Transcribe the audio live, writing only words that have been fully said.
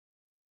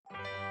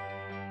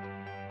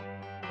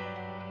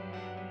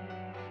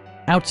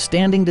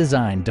outstanding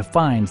design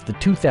defines the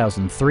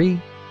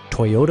 2003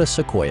 Toyota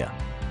Sequoia.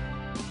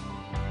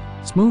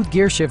 Smooth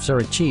gear shifts are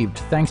achieved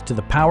thanks to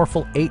the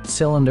powerful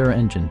 8-cylinder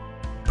engine,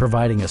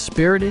 providing a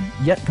spirited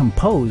yet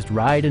composed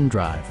ride and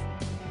drive.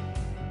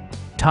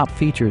 Top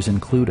features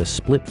include a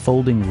split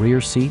folding rear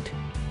seat,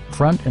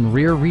 front and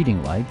rear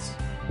reading lights,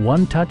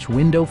 one-touch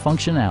window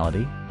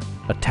functionality,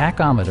 a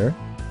tachometer,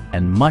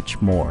 and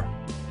much more.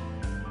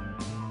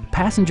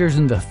 Passengers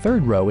in the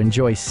third row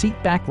enjoy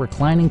seat-back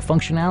reclining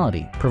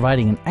functionality,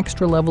 providing an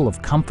extra level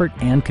of comfort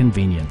and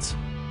convenience.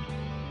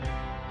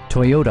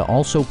 Toyota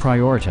also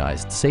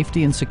prioritized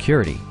safety and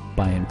security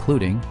by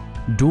including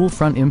dual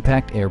front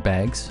impact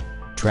airbags,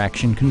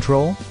 traction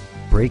control,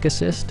 brake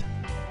assist,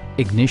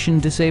 ignition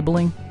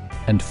disabling,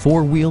 and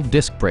four-wheel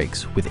disc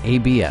brakes with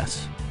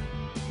ABS.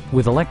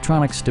 With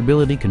electronic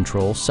stability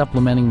control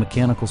supplementing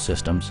mechanical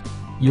systems,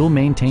 you'll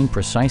maintain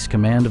precise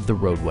command of the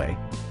roadway.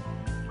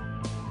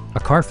 A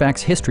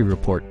Carfax history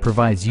report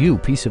provides you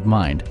peace of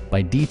mind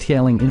by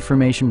detailing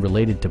information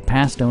related to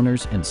past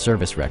owners and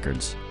service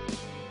records.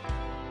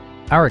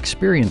 Our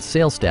experienced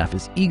sales staff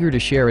is eager to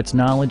share its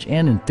knowledge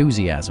and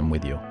enthusiasm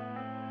with you.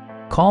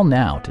 Call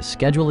now to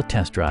schedule a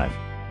test drive.